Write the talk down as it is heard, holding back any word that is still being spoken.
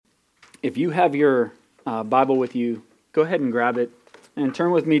If you have your Bible with you, go ahead and grab it and turn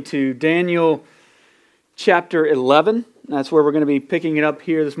with me to Daniel chapter 11. That's where we're going to be picking it up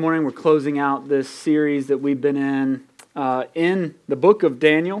here this morning. We're closing out this series that we've been in the book of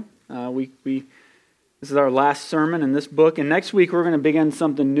Daniel. This is our last sermon in this book, and next week we're going to begin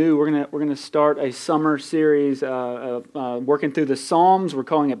something new. We're going to start a summer series working through the Psalms. We're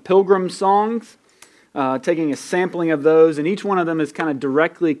calling it Pilgrim Songs. Taking a sampling of those, and each one of them is kind of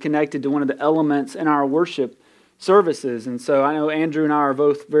directly connected to one of the elements in our worship services. And so I know Andrew and I are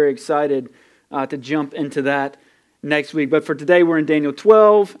both very excited to jump into that next week. But for today, we're in Daniel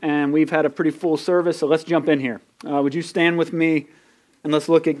 12, and we've had a pretty full service, so let's jump in here. Would you stand with me, and let's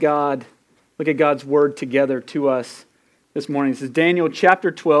look at God's word together to us this morning. This is Daniel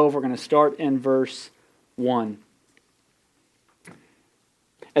chapter 12. We're going to start in verse 1.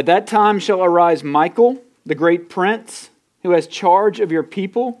 At that time shall arise Michael, the great prince, who has charge of your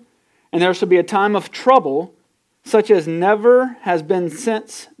people, and there shall be a time of trouble, such as never has been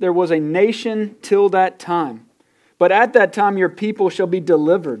since there was a nation till that time. But at that time your people shall be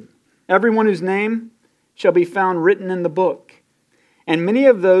delivered, everyone whose name shall be found written in the book. And many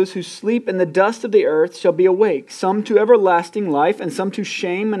of those who sleep in the dust of the earth shall be awake, some to everlasting life, and some to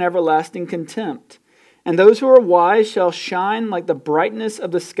shame and everlasting contempt. And those who are wise shall shine like the brightness of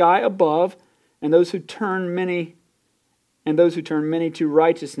the sky above, and those who turn many to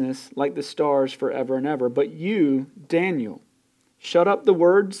righteousness like the stars forever and ever. But you, Daniel, shut up the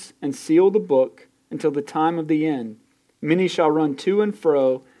words and seal the book until the time of the end. Many shall run to and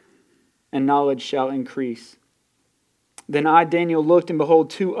fro, and knowledge shall increase. Then I, Daniel, looked, and behold,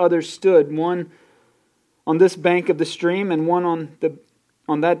 two others stood, one on this bank of the stream, and one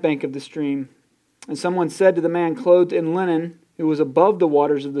on that bank of the stream. And someone said to the man clothed in linen, who was above the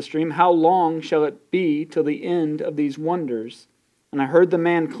waters of the stream, How long shall it be till the end of these wonders? And I heard the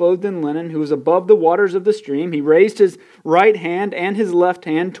man clothed in linen, who was above the waters of the stream. He raised his right hand and his left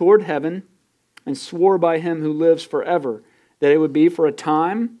hand toward heaven, and swore by him who lives forever, that it would be for a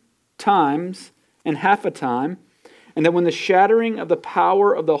time, times, and half a time, and that when the shattering of the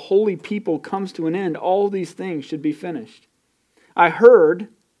power of the holy people comes to an end, all these things should be finished. I heard,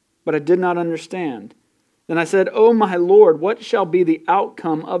 but I did not understand. Then I said, O my Lord, what shall be the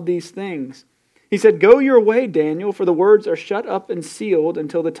outcome of these things? He said, Go your way, Daniel, for the words are shut up and sealed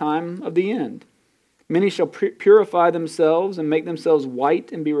until the time of the end. Many shall purify themselves and make themselves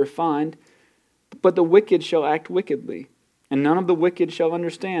white and be refined, but the wicked shall act wickedly, and none of the wicked shall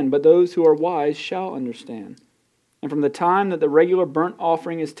understand, but those who are wise shall understand. And from the time that the regular burnt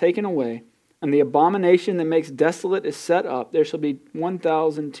offering is taken away, and the abomination that makes desolate is set up, there shall be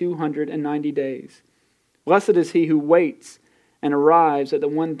 1,290 days. Blessed is he who waits and arrives at the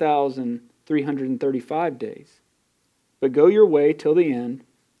 1,335 days. But go your way till the end,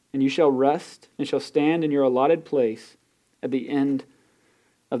 and you shall rest and shall stand in your allotted place at the end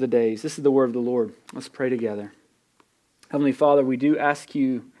of the days. This is the word of the Lord. Let's pray together. Heavenly Father, we do ask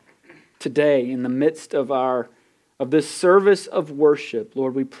you today, in the midst of this service of worship,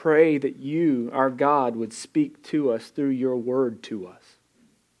 Lord, we pray that you, our God, would speak to us through your word to us,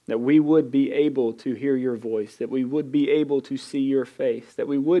 that we would be able to hear your voice, that we would be able to see your face, that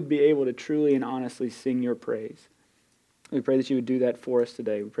we would be able to truly and honestly sing your praise. We pray that you would do that for us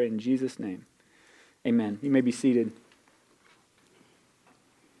today. We pray in Jesus' name. Amen. You may be seated.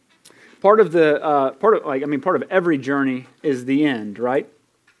 Part of every journey is the end, right?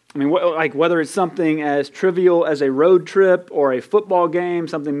 I mean, whether it's something as trivial as a road trip or a football game,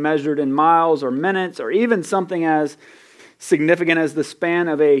 something measured in miles or minutes, or even something as significant as the span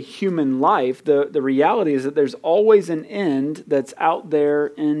of a human life, the reality is that there's always an end that's out there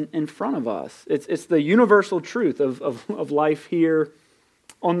in front of us. It's the universal truth of life here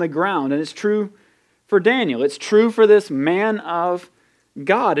on the ground. And it's true for Daniel. It's true for this man of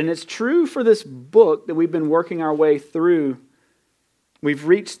God. And it's true for this book that we've been working our way through. We've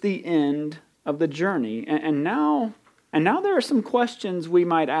reached the end of the journey, and now there are some questions we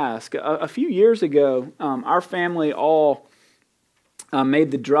might ask. A few years ago, our family all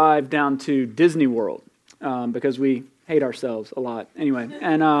made the drive down to Disney World because we hate ourselves a lot. Anyway,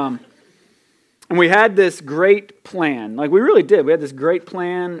 and we had this great plan. Like, we really did. We had this great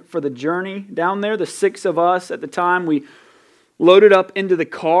plan for the journey down there. The 6 of us at the time, we loaded up into the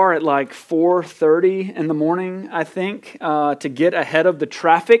car at like 4:30 in the morning, I think, to get ahead of the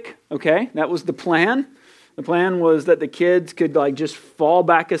traffic. Okay, that was the plan. The plan was that the kids could just fall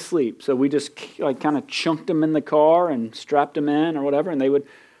back asleep. So we just kind of chunked them in the car and strapped them in or whatever, and they would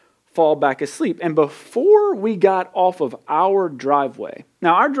fall back asleep. And before we got off of our driveway,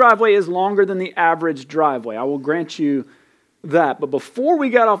 now our driveway is longer than the average driveway. I will grant you that. But before we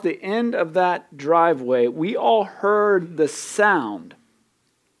got off the end of that driveway, we all heard the sound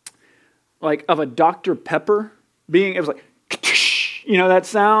like of a Dr. Pepper it was like, that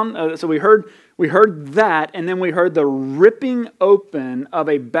sound. So we heard that, and then we heard the ripping open of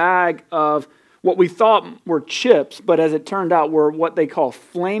a bag of what we thought were chips, but as it turned out were what they call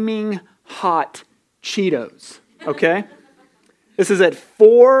flaming hot Cheetos. Okay? This is at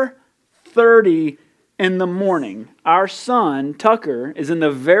 4:30 in the morning. Our son, Tucker, is in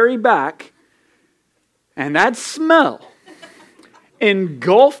the very back, and that smell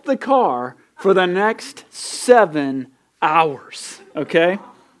engulfed the car for the next 7 hours. Okay?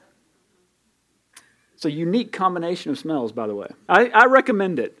 It's a unique combination of smells, by the way. I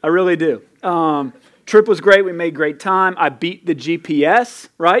recommend it. I really do. Trip was great. We made great time. I beat the GPS,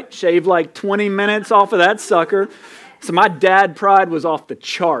 right? Shaved like 20 minutes off of that sucker. So my dad pride was off the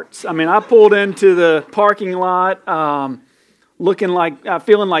charts. I mean, I pulled into the parking lot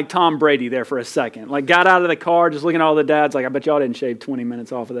feeling like Tom Brady there for a second. Like got out of the car, just looking at all the dads, like I bet y'all didn't shave 20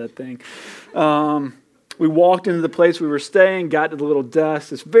 minutes off of that thing. We walked into the place we were staying, got to the little desk.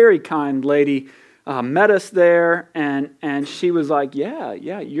 This very kind lady met us there, and she was like, yeah,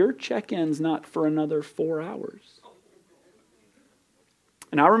 your check-in's not for another 4 hours.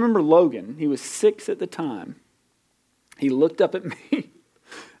 And I remember Logan, he was 6 at the time. He looked up at me,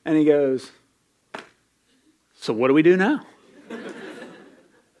 and he goes, so what do we do now?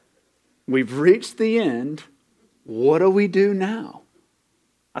 We've reached the end. What do we do now?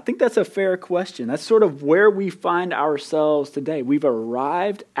 I think that's a fair question. That's sort of where we find ourselves today. We've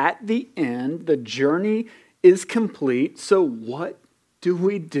arrived at the end. The journey is complete. So what do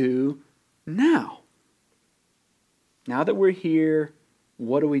we do now? Now that we're here,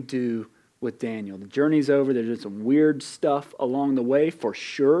 what do we do with Daniel? The journey's over. There's just some weird stuff along the way for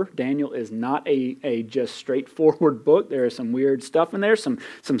sure. Daniel is not a just straightforward book. There is some weird stuff in there, some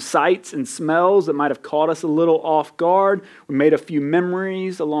sights and smells that might have caught us a little off guard. We made a few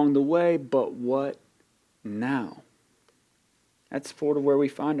memories along the way, but what now? That's sort of where we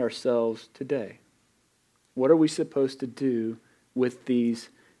find ourselves today. What are we supposed to do with these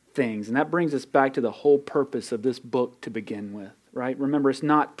things? And that brings us back to the whole purpose of this book to begin with. Right? Remember, it's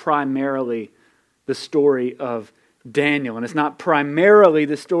not primarily the story of Daniel, and it's not primarily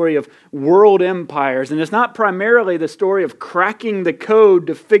the story of world empires, and it's not primarily the story of cracking the code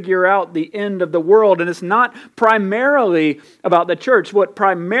to figure out the end of the world, and it's not primarily about the church. What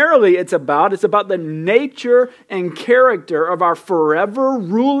primarily it's about the nature and character of our forever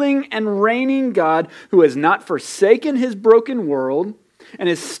ruling and reigning God who has not forsaken his broken world, and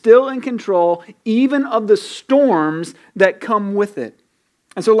is still in control even of the storms that come with it.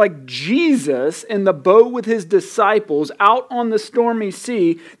 And so like Jesus in the boat with his disciples out on the stormy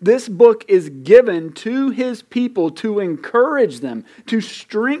sea, this book is given to his people to encourage them, to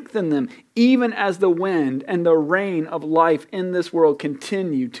strengthen them, even as the wind and the rain of life in this world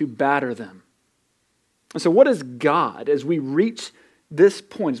continue to batter them. And so what does God, as we reach this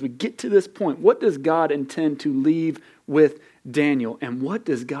point, as we get to this point, what does God intend to leave with Daniel, and what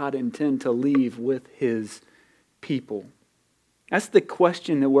does God intend to leave with his people? That's the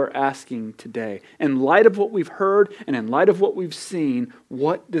question that we're asking today. In light of what we've heard and in light of what we've seen,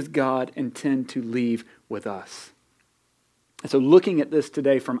 what does God intend to leave with us? And so looking at this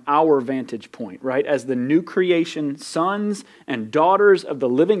today from our vantage point, right, as the new creation, sons and daughters of the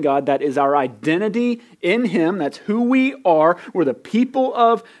living God, that is our identity in him. That's who we are. We're the people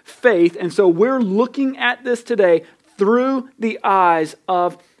of faith. And so we're looking at this today through the eyes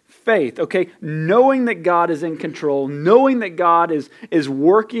of faith, okay? Knowing that God is in control, knowing that God is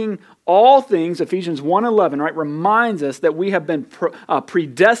working all things, Ephesians 1:11, right, reminds us that we have been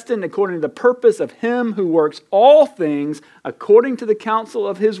predestined according to the purpose of him who works all things according to the counsel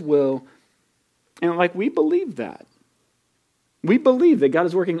of his will. And we believe that. We believe that God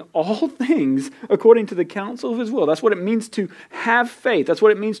is working all things according to the counsel of his will. That's what it means to have faith. That's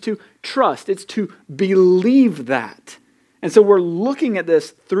what it means to trust. It's to believe that. And so we're looking at this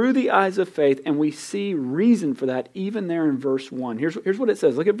through the eyes of faith, and we see reason for that even there in verse 1. Here's what it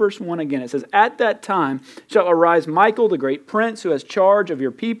says. Look at verse 1 again. It says, "At that time shall arise Michael, the great prince, who has charge of your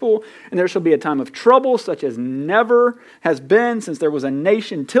people, and there shall be a time of trouble such as never has been since there was a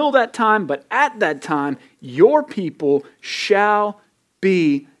nation till that time. But at that time your people shall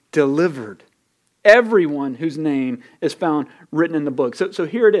be delivered. Everyone whose name is found written in the book." So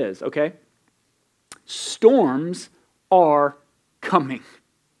here it is, okay? Storms are coming,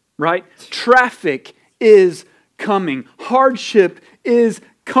 right? Traffic is coming. Hardship is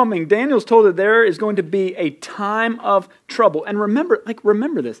coming. Daniel's told that there is going to be a time of trouble. And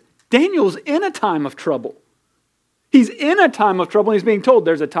remember this. Daniel's in a time of trouble. He's in a time of trouble, and he's being told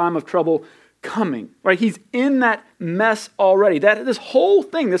there's a time of trouble coming, right? He's in that mess already. This whole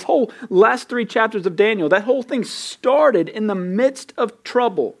thing, this whole last 3 chapters of Daniel, that whole thing started in the midst of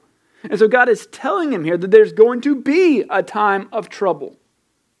trouble. And so God is telling him here that there's going to be a time of trouble.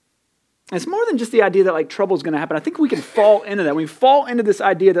 And it's more than just the idea that like trouble is going to happen. I think we can fall into that. We fall into this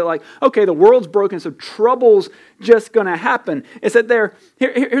idea that like, okay, the world's broken, so trouble's just going to happen. It's that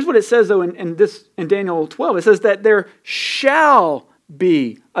here's what it says though in Daniel 12. It says that there shall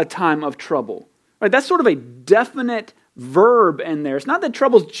be a time of trouble. Right? That's sort of a definite verb in there. It's not that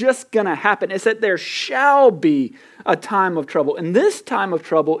trouble's just going to happen. It's that there shall be a time of trouble. And this time of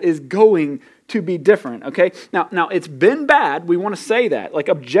trouble is going to be different, okay? Now it's been bad. We want to say that. Like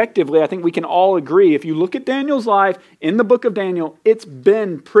objectively, I think we can all agree. If you look at Daniel's life in the book of Daniel, it's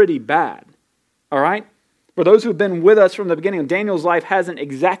been pretty bad, all right? For those who've been with us from the beginning, Daniel's life hasn't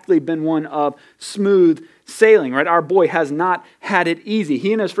exactly been one of smooth sailing, right? Our boy has not had it easy.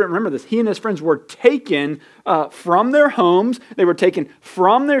 He and his friend, remember this, he and his friends were taken from their homes. They were taken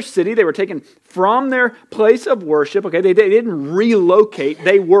from their city. They were taken from their place of worship. Okay, they didn't relocate.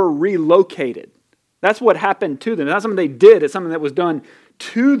 They were relocated. That's what happened to them. It's not something they did. It's something that was done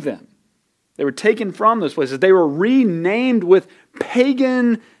to them. They were taken from those places. They were renamed with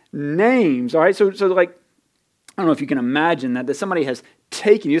pagan names. All right, so like, I don't know if you can imagine that somebody has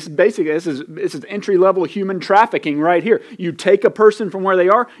taken you. This is entry-level human trafficking right here. You take a person from where they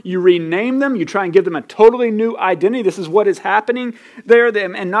are, you rename them, you try and give them a totally new identity. This is what is happening there.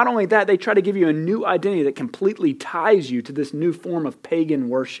 And not only that, they try to give you a new identity that completely ties you to this new form of pagan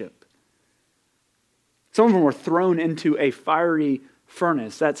worship. Some of them were thrown into a fiery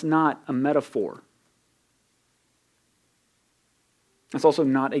furnace. That's not a metaphor. That's also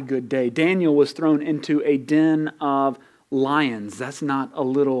not a good day. Daniel was thrown into a den of lions. That's not a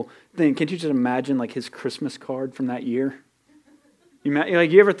little thing. Can't you just imagine like his Christmas card from that year? You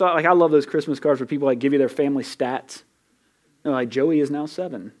ever thought, like I love those Christmas cards where people like give you their family stats. Like Joey is now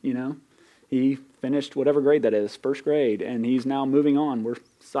 7, He finished whatever grade that is, 1st grade, and he's now moving on. We're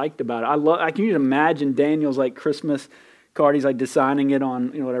psyched about it. I can imagine Daniel's like Christmas card. He's like designing it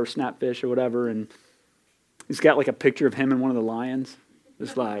on whatever Snapfish or whatever, and he's got like a picture of him and one of the lions.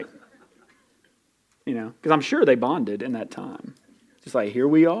 Just like, because I'm sure they bonded in that time. Just like, here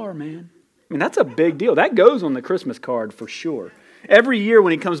we are, man. I mean, that's a big deal. That goes on the Christmas card for sure. Every year when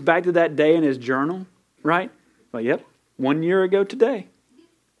he comes back to that day in his journal, right? Like, yep, 1 year ago today,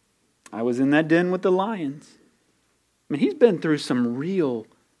 I was in that den with the lions. I mean, he's been through some real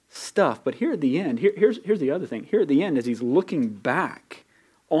stuff. But here at the end, here's the other thing. Here at the end, as he's looking back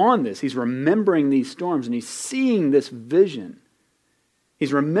on this, he's remembering these storms and he's seeing this vision.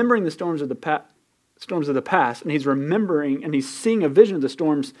 He's remembering the storms of the past, and he's remembering and he's seeing a vision of the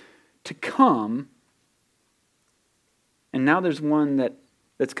storms to come. And now there's one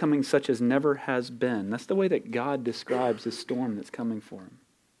that's coming such as never has been. That's the way that God describes the storm that's coming for him.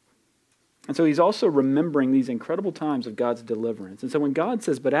 And so he's also remembering these incredible times of God's deliverance. And so when God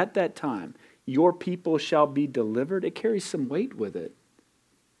says, but at that time, your people shall be delivered, it carries some weight with it.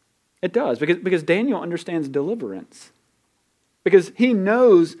 It does, because Daniel understands deliverance. Because he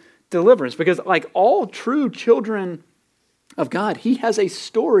knows deliverance. Because like all true children of God, he has a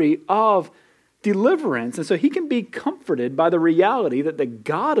story of deliverance. And so he can be comforted by the reality that the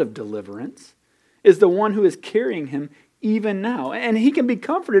God of deliverance is the one who is carrying him even now. And he can be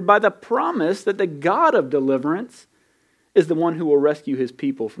comforted by the promise that the God of deliverance is the one who will rescue his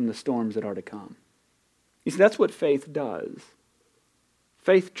people from the storms that are to come. You see, that's what faith does.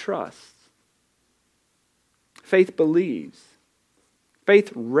 Faith trusts. Faith believes.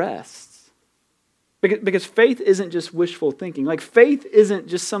 Faith rests. Because faith isn't just wishful thinking. Like faith isn't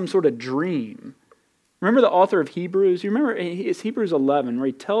just some sort of dream. Remember the author of Hebrews? You remember it's Hebrews 11 where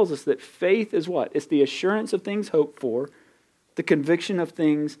he tells us that faith is what? It's the assurance of things hoped for, the conviction of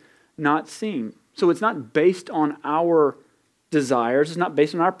things not seen. So it's not based on our desires. It's not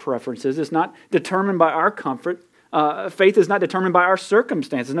based on our preferences. It's not determined by our comfort. Faith is not determined by our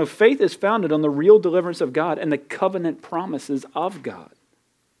circumstances. No, faith is founded on the real deliverance of God and the covenant promises of God.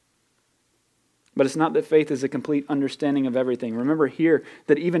 But it's not that faith is a complete understanding of everything. Remember here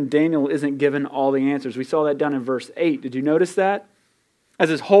that even Daniel isn't given all the answers. We saw that down in verse 8. Did you notice that? As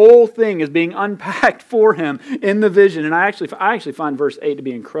this whole thing is being unpacked for him in the vision. And I actually find verse 8 to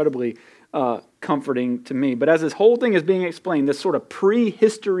be incredibly comforting to me. But as this whole thing is being explained, this sort of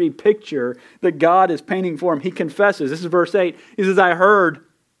prehistory picture that God is painting for him, he confesses. This is verse 8. He says, I heard,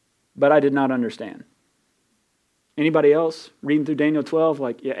 but I did not understand. Anybody else reading through Daniel 12?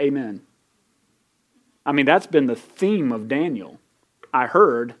 Like, yeah, amen. I mean, that's been the theme of Daniel. I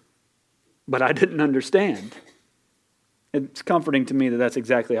heard, but I didn't understand. It's comforting to me that that's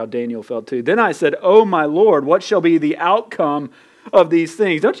exactly how Daniel felt too. Then I said, "Oh my Lord, what shall be the outcome of these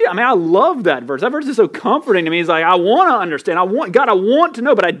things?" Don't you? I mean, I love that verse. That verse is so comforting to me. It's like, I want to understand. I want to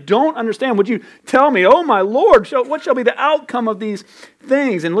know, but I don't understand. Would you tell me, "Oh my Lord, what shall be the outcome of these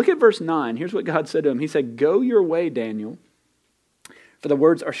things?" And look at verse 9. Here's what God said to him. He said, "Go your way, Daniel, for the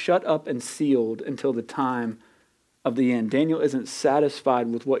words are shut up and sealed until the time of the end." Daniel isn't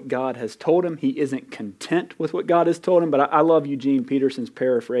satisfied with what God has told him. He isn't content with what God has told him. But I love Eugene Peterson's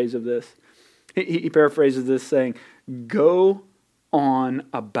paraphrase of this. He paraphrases this saying, "Go on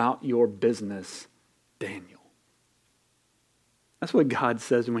about your business, Daniel." That's what God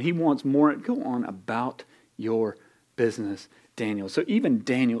says. When he wants more, go on about your business, Daniel. So even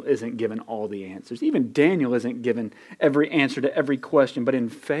Daniel isn't given all the answers. Even Daniel isn't given every answer to every question. But in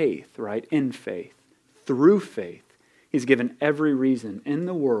faith, right? In faith, through faith, he's given every reason in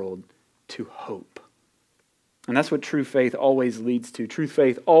the world to hope. And that's what true faith always leads to. True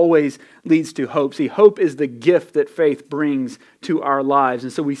faith always leads to hope. See, hope is the gift that faith brings to our lives.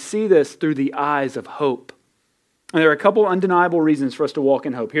 And so we see this through the eyes of hope. And there are a couple undeniable reasons for us to walk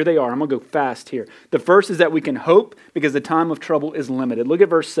in hope. Here they are. I'm going to go fast here. The first is that we can hope because the time of trouble is limited. Look at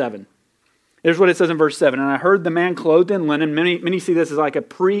verse 7. Here's what it says in verse 7. "And I heard the man clothed in linen." Many see this as like a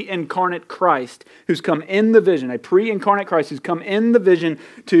pre-incarnate Christ who's come in the vision. A pre-incarnate Christ who's come in the vision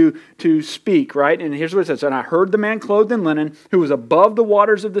to speak, right? And here's what it says. "And I heard the man clothed in linen who was above the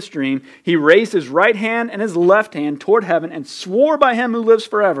waters of the stream. He raised his right hand and his left hand toward heaven and swore by him who lives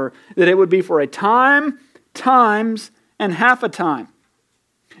forever that it would be for a time, times, and half a time.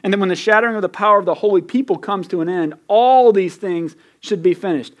 And then when the shattering of the power of the holy people comes to an end, all these things should be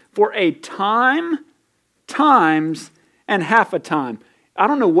finished. For a time, times, and half a time." I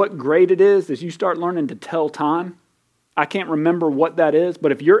don't know what grade it is as you start learning to tell time. I can't remember what that is,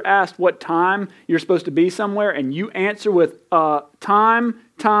 but if you're asked what time you're supposed to be somewhere and you answer with time,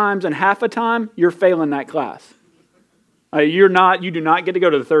 times, and half a time, you're failing that class. You do not get to go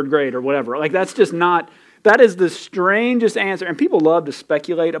to the third grade or whatever. Like that's just not... That is the strangest answer. And people love to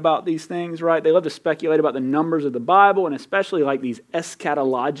speculate about these things, right? They love to speculate about the numbers of the Bible, and especially like these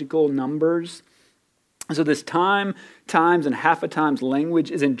eschatological numbers. So this time, times, and half a times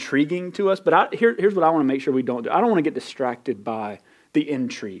language is intriguing to us. But here's what I want to make sure we don't do. I don't want to get distracted by the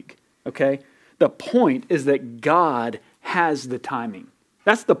intrigue, okay? The point is that God has the timing.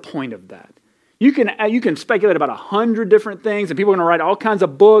 That's the point of that. You can speculate about 100 different things, and people are going to write all kinds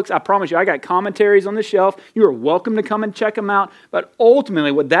of books. I promise you, I got commentaries on the shelf. You are welcome to come and check them out. But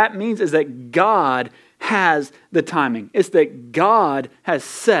ultimately, what that means is that God has the timing. It's that God has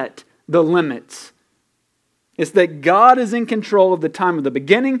set the limits. It's that God is in control of the time of the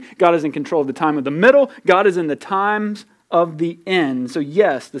beginning. God is in control of the time of the middle. God is in the times of the end. So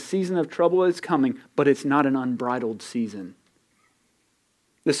yes, the season of trouble is coming, but it's not an unbridled season.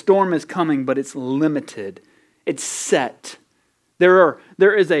 The storm is coming, but it's limited. It's set. There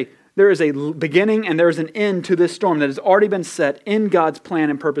is a beginning and there is an end to this storm that has already been set in God's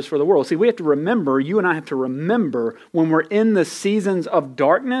plan and purpose for the world. See, we have to remember, you and I have to remember when we're in the seasons of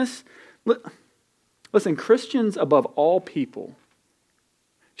darkness. Listen, Christians above all people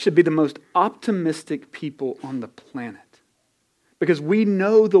should be the most optimistic people on the planet because we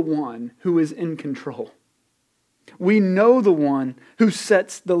know the one who is in control. We know the one who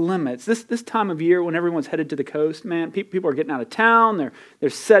sets the limits. This time of year when everyone's headed to the coast, man, people are getting out of town. They're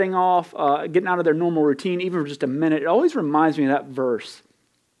setting off, getting out of their normal routine, even for just a minute. It always reminds me of that verse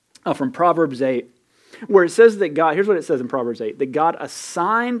from Proverbs 8, where it says that God, here's what it says in Proverbs 8, that God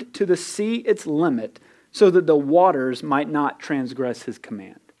assigned to the sea its limit so that the waters might not transgress his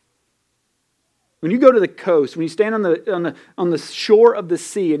command. When you go to the coast, when you stand on the shore of the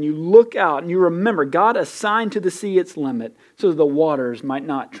sea and you look out and you remember God assigned to the sea its limit so that the waters might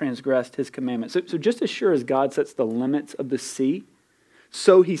not transgress his commandment. So just as sure as God sets the limits of the sea,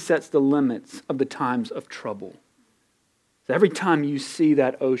 so he sets the limits of the times of trouble. So every time you see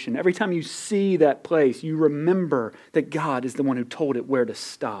that ocean, every time you see that place, you remember that God is the one who told it where to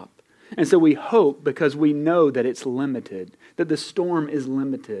stop. And so we hope because we know that it's limited, that the storm is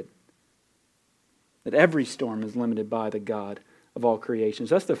limited. That every storm is limited by the God of all creation.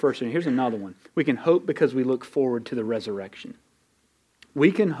 So that's the first one. Here's another one. We can hope because we look forward to the resurrection.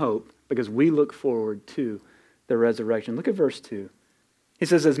 We can hope because we look forward to the resurrection. Look at verse 2. He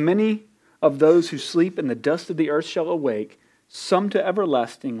says, "As many of those who sleep in the dust of the earth shall awake, some to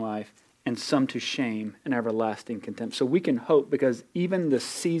everlasting life, and some to shame and everlasting contempt." So we can hope because even the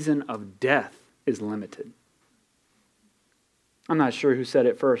season of death is limited. I'm not sure who said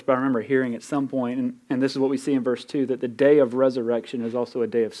it first, but I remember hearing at some point, and this is what we see in verse 2, that the day of resurrection is also a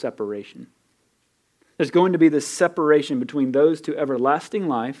day of separation. There's going to be this separation between those to everlasting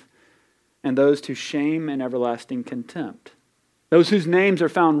life and those to shame and everlasting contempt. Those whose names are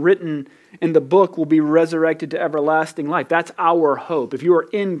found written in the book will be resurrected to everlasting life. That's our hope. If you are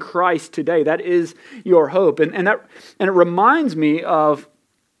in Christ today, that is your hope. And it reminds me of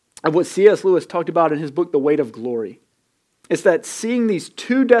what C.S. Lewis talked about in his book, The Weight of Glory. It's that seeing these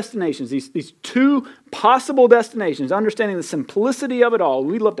two destinations, these two possible destinations, understanding the simplicity of it all.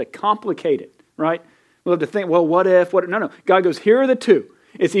 We love to complicate it, right? We love to think, well, what if? No. God goes, here are the two.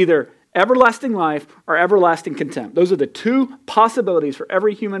 It's either everlasting life or everlasting contempt. Those are the two possibilities for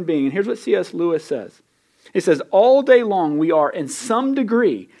every human being. And here's what C.S. Lewis says. He says, all day long we are in some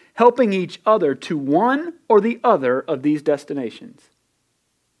degree helping each other to one or the other of these destinations.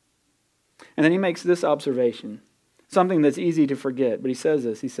 And then he makes this observation, something that's easy to forget, but he says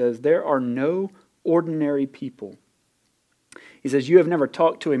this. He says, there are no ordinary people. He says, you have never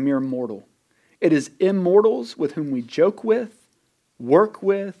talked to a mere mortal. It is immortals with whom we joke with, work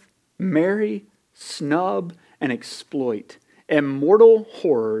with, marry, snub, and exploit, immortal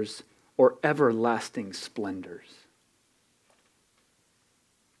horrors or everlasting splendors.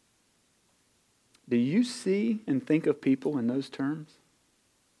 Do you see and think of people in those terms?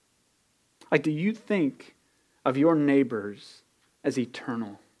 Like, do you think of your neighbors as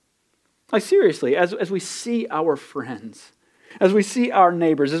eternal? Like, seriously, as we see our friends, as we see our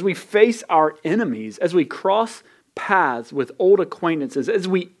neighbors, as we face our enemies, as we cross paths with old acquaintances, as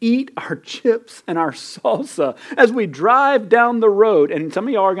we eat our chips and our salsa, as we drive down the road, and some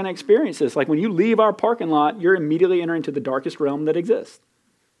of y'all are going to experience this, like when you leave our parking lot, you're immediately entering into the darkest realm that exists.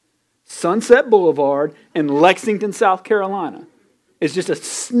 Sunset Boulevard in Lexington, South Carolina is just a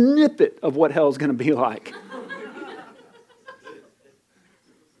snippet of what hell's going to be like.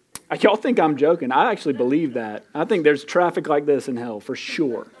 Y'all think I'm joking. I actually believe that. I think there's traffic like this in hell for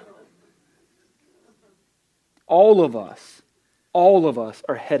sure. All of us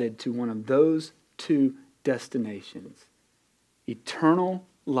are headed to one of those two destinations. Eternal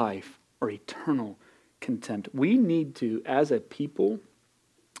life or eternal contempt. We need to, as a people,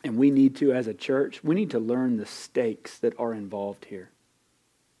 and we need to, as a church, we need to learn the stakes that are involved here.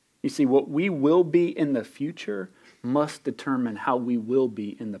 You see, what we will be in the future must determine how we will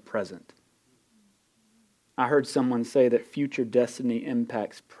be in the present. I heard someone say that future destiny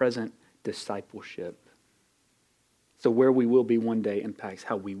impacts present discipleship. So where we will be one day impacts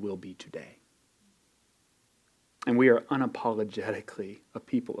how we will be today. And we are unapologetically a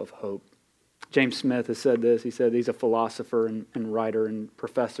people of hope. James Smith has said this. He said, he's a philosopher and writer and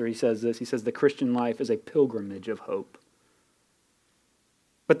professor. He says this. He says, the Christian life is a pilgrimage of hope.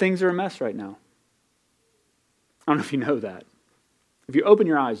 But things are a mess right now. I don't know if you know that. If you open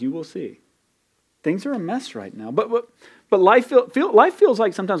your eyes, you will see. Things are a mess right now. But life feels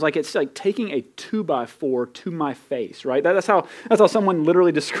like sometimes like it's like taking a 2x4 to my face, right? That's how someone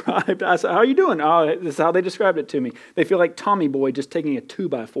literally described. I said, how are you doing? Oh, this is how they described it to me. They feel like Tommy Boy just taking a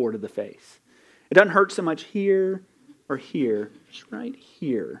 2x4 to the face. It doesn't hurt so much here or here, just right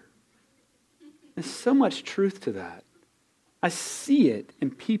here. There's so much truth to that. I see it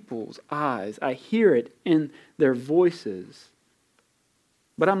in people's eyes. I hear it in their voices.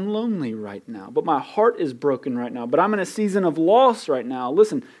 But I'm lonely right now. But my heart is broken right now. But I'm in a season of loss right now.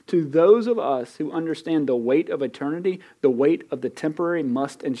 Listen, to those of us who understand the weight of eternity, the weight of the temporary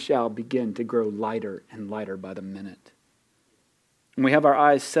must and shall begin to grow lighter and lighter by the minute. When we have our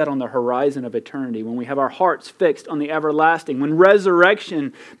eyes set on the horizon of eternity, when we have our hearts fixed on the everlasting, when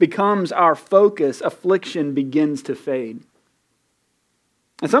resurrection becomes our focus, affliction begins to fade.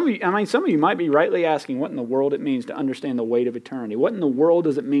 And some of you might be rightly asking what in the world it means to understand the weight of eternity. What in the world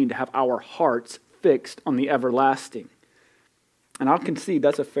does it mean to have our hearts fixed on the everlasting? And I'll concede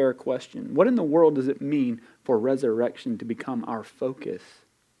that's a fair question. What in the world does it mean for resurrection to become our focus?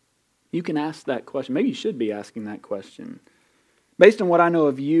 You can ask that question. Maybe you should be asking that question. Based on what I know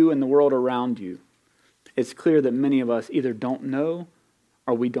of you and the world around you, it's clear that many of us either don't know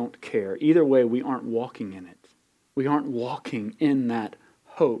or we don't care. Either way, we aren't walking in it. We aren't walking in that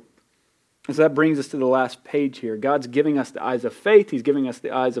hope. And so that brings us to the last page here. God's giving us the eyes of faith. He's giving us the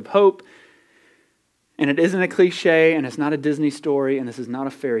eyes of hope. And it isn't a cliche, and it's not a Disney story, and this is not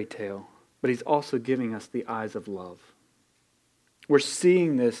a fairy tale. But He's also giving us the eyes of love. We're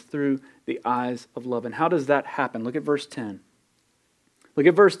seeing this through the eyes of love. And how does that happen? Look at verse 10. Look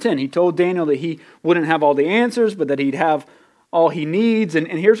at verse 10. He told Daniel that he wouldn't have all the answers, but that he'd have all he needs. And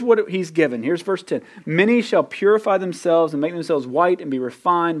here's what he's given. Here's verse 10. Many shall purify themselves and make themselves white and be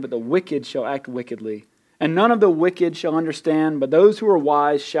refined, but the wicked shall act wickedly. And none of the wicked shall understand, but those who are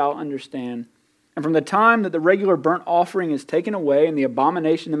wise shall understand. And from the time that the regular burnt offering is taken away and the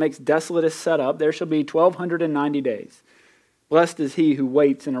abomination that makes desolate is set up, there shall be 1,290 days. Blessed is he who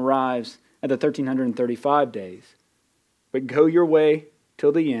waits and arrives at the 1,335 days. But go your way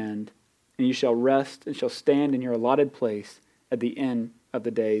till the end, and you shall rest and shall stand in your allotted place at the end of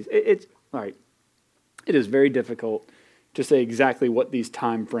the days. It's all right. It is very difficult to say exactly what these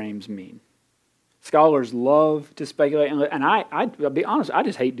time frames mean. Scholars love to speculate, and I'll be honest, I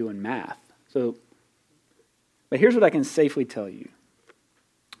just hate doing math. But here's what I can safely tell you.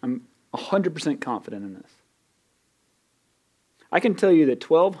 I'm 100% confident in this. I can tell you that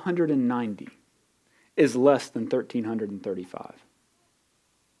 1,290 is less than 1,335.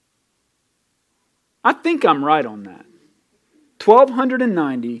 I think I'm right on that.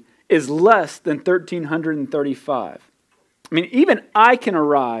 1,290 is less than 1,335. I mean, even I can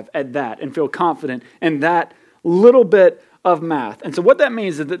arrive at that and feel confident in that little bit of math. And so what that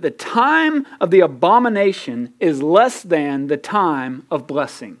means is that the time of the abomination is less than the time of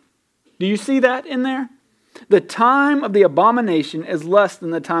blessing. Do you see that in there? The time of the abomination is less than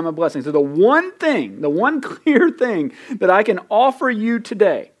the time of blessing. So the one clear thing that I can offer you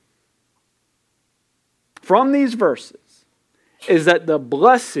today from these verses is that the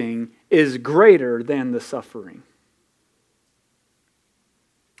blessing is greater than the suffering.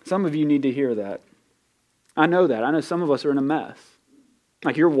 Some of you need to hear that. I know that. I know some of us are in a mess.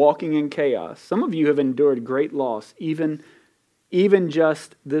 Like you're walking in chaos. Some of you have endured great loss, even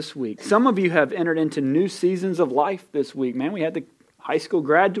just this week. Some of you have entered into new seasons of life this week. Man, we had the high school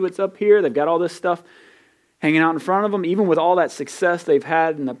graduates up here. They've got all this stuff hanging out in front of them. Even with all that success they've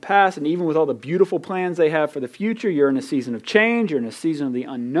had in the past, and even with all the beautiful plans they have for the future, you're in a season of change. You're in a season of the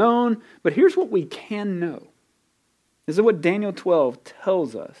unknown. But here's what we can know. This is what Daniel 12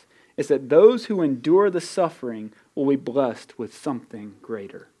 tells us. Is that those who endure the suffering will be blessed with something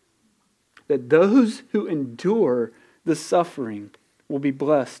greater. That those who endure the suffering will be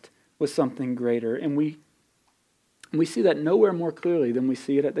blessed with something greater. And we see that nowhere more clearly than we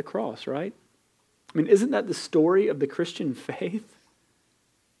see it at the cross, right? I mean, isn't that the story of the Christian faith?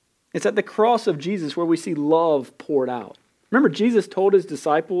 It's at the cross of Jesus where we see love poured out. Remember, Jesus told his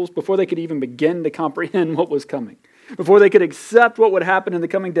disciples before they could even begin to comprehend what was coming, before they could accept what would happen in the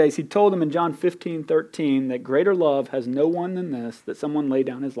coming days, he told them in John 15:13 that greater love has no one than this, that someone lay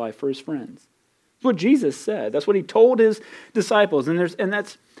down his life for his friends. That's what Jesus said. That's what he told his disciples. And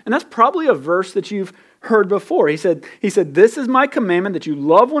that's probably a verse that you've heard before. He said, this is my commandment, that you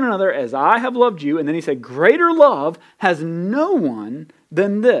love one another as I have loved you. And then he said, greater love has no one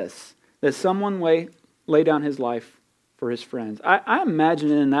than this, that someone lay down his life for his friends. I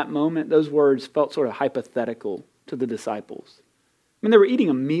imagine in that moment, those words felt sort of hypothetical to the disciples. I mean, they were eating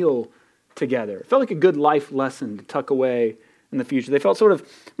a meal together. It felt like a good life lesson to tuck away in the future. They felt sort of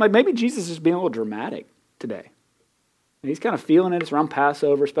like maybe Jesus is being a little dramatic today. He's kind of feeling it. It's around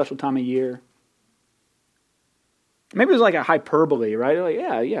Passover, special time of year. Maybe it was like a hyperbole, right? Like,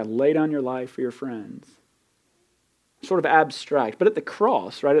 yeah, lay down your life for your friends. Sort of abstract. But at the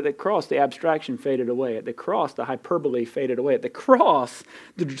cross, right? At the cross, the abstraction faded away. At the cross, the hyperbole faded away. At the cross,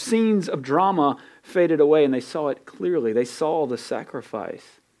 the scenes of drama faded away, and they saw it clearly. They saw the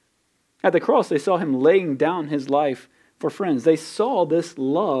sacrifice. At the cross, they saw him laying down his life for friends. They saw this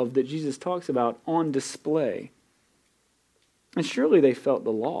love that Jesus talks about on display. And surely they felt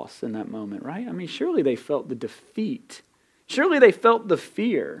the loss in that moment, right? I mean, surely they felt the defeat. Surely they felt the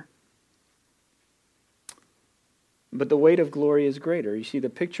fear. But the weight of glory is greater. You see, the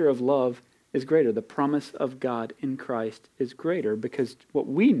picture of love is greater. The promise of God in Christ is greater, because what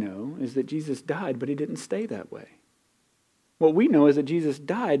we know is that Jesus died, but he didn't stay that way. What we know is that Jesus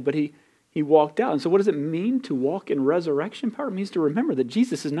died, but he walked out. And so what does it mean to walk in resurrection power? It means to remember that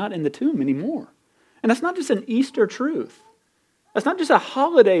Jesus is not in the tomb anymore. And that's not just an Easter truth. That's not just a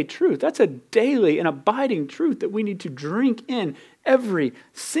holiday truth. That's a daily and abiding truth that we need to drink in every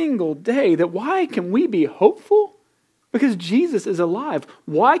single day. That why can we be hopeful? Because Jesus is alive.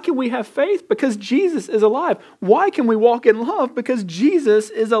 Why can we have faith? Because Jesus is alive. Why can we walk in love? Because Jesus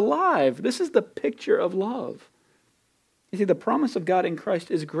is alive. This is the picture of love. You see, the promise of God in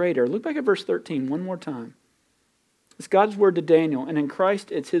Christ is greater. Look back at verse 13 one more time. It's God's word to Daniel, and in Christ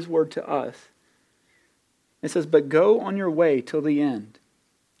it's his word to us. It says, but go on your way till the end,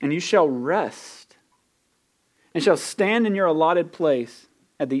 and you shall rest, and shall stand in your allotted place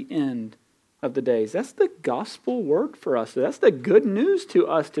at the end of the days. That's the gospel word for us. That's the good news to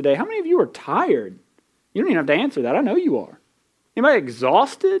us today. How many of you are tired? You don't even have to answer that. I know you are. Anybody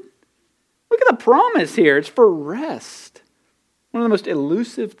exhausted? Look at the promise here. It's for rest. One of the most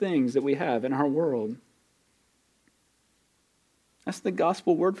elusive things that we have in our world. That's the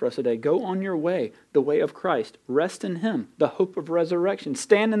gospel word for us today. Go on your way, the way of Christ. Rest in him, the hope of resurrection.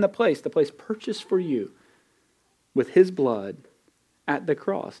 Stand in the place purchased for you with his blood at the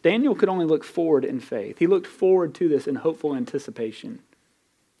cross. Daniel could only look forward in faith. He looked forward to this in hopeful anticipation.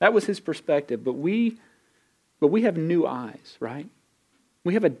 That was his perspective, but we have new eyes, right?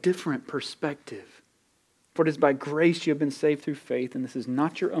 We have a different perspective. For it is by grace you have been saved through faith, and this is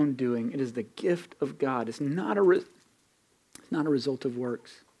not your own doing. It is the gift of God. It's not a result of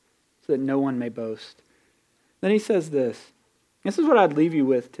works, so that no one may boast. Then he says this. This is what I'd leave you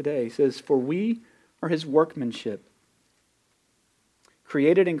with today. He says, for we are his workmanship,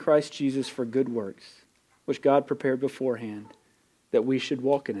 created in Christ Jesus for good works, which God prepared beforehand, that we should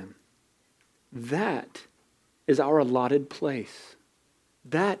walk in him. That is our allotted place.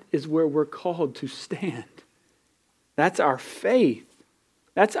 That is where we're called to stand. That's our faith.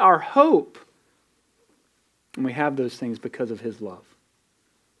 That's our hope. And we have those things because of his love.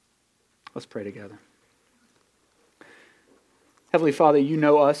 Let's pray together. Heavenly Father, you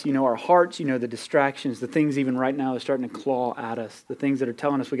know us, you know our hearts, you know the distractions, the things even right now that are starting to claw at us, the things that are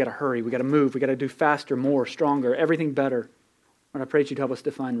telling us we got to hurry, we got to move, we got to do faster, more, stronger, everything better. Lord, I pray that you'd help us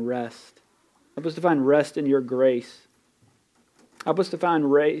to find rest. Help us to find rest in your grace. Help us to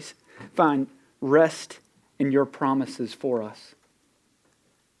find rest in your promises for us.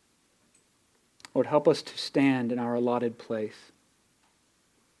 Lord, help us to stand in our allotted place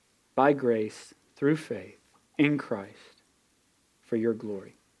by grace, through faith, in Christ, for your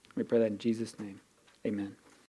glory. We pray that in Jesus' name. Amen.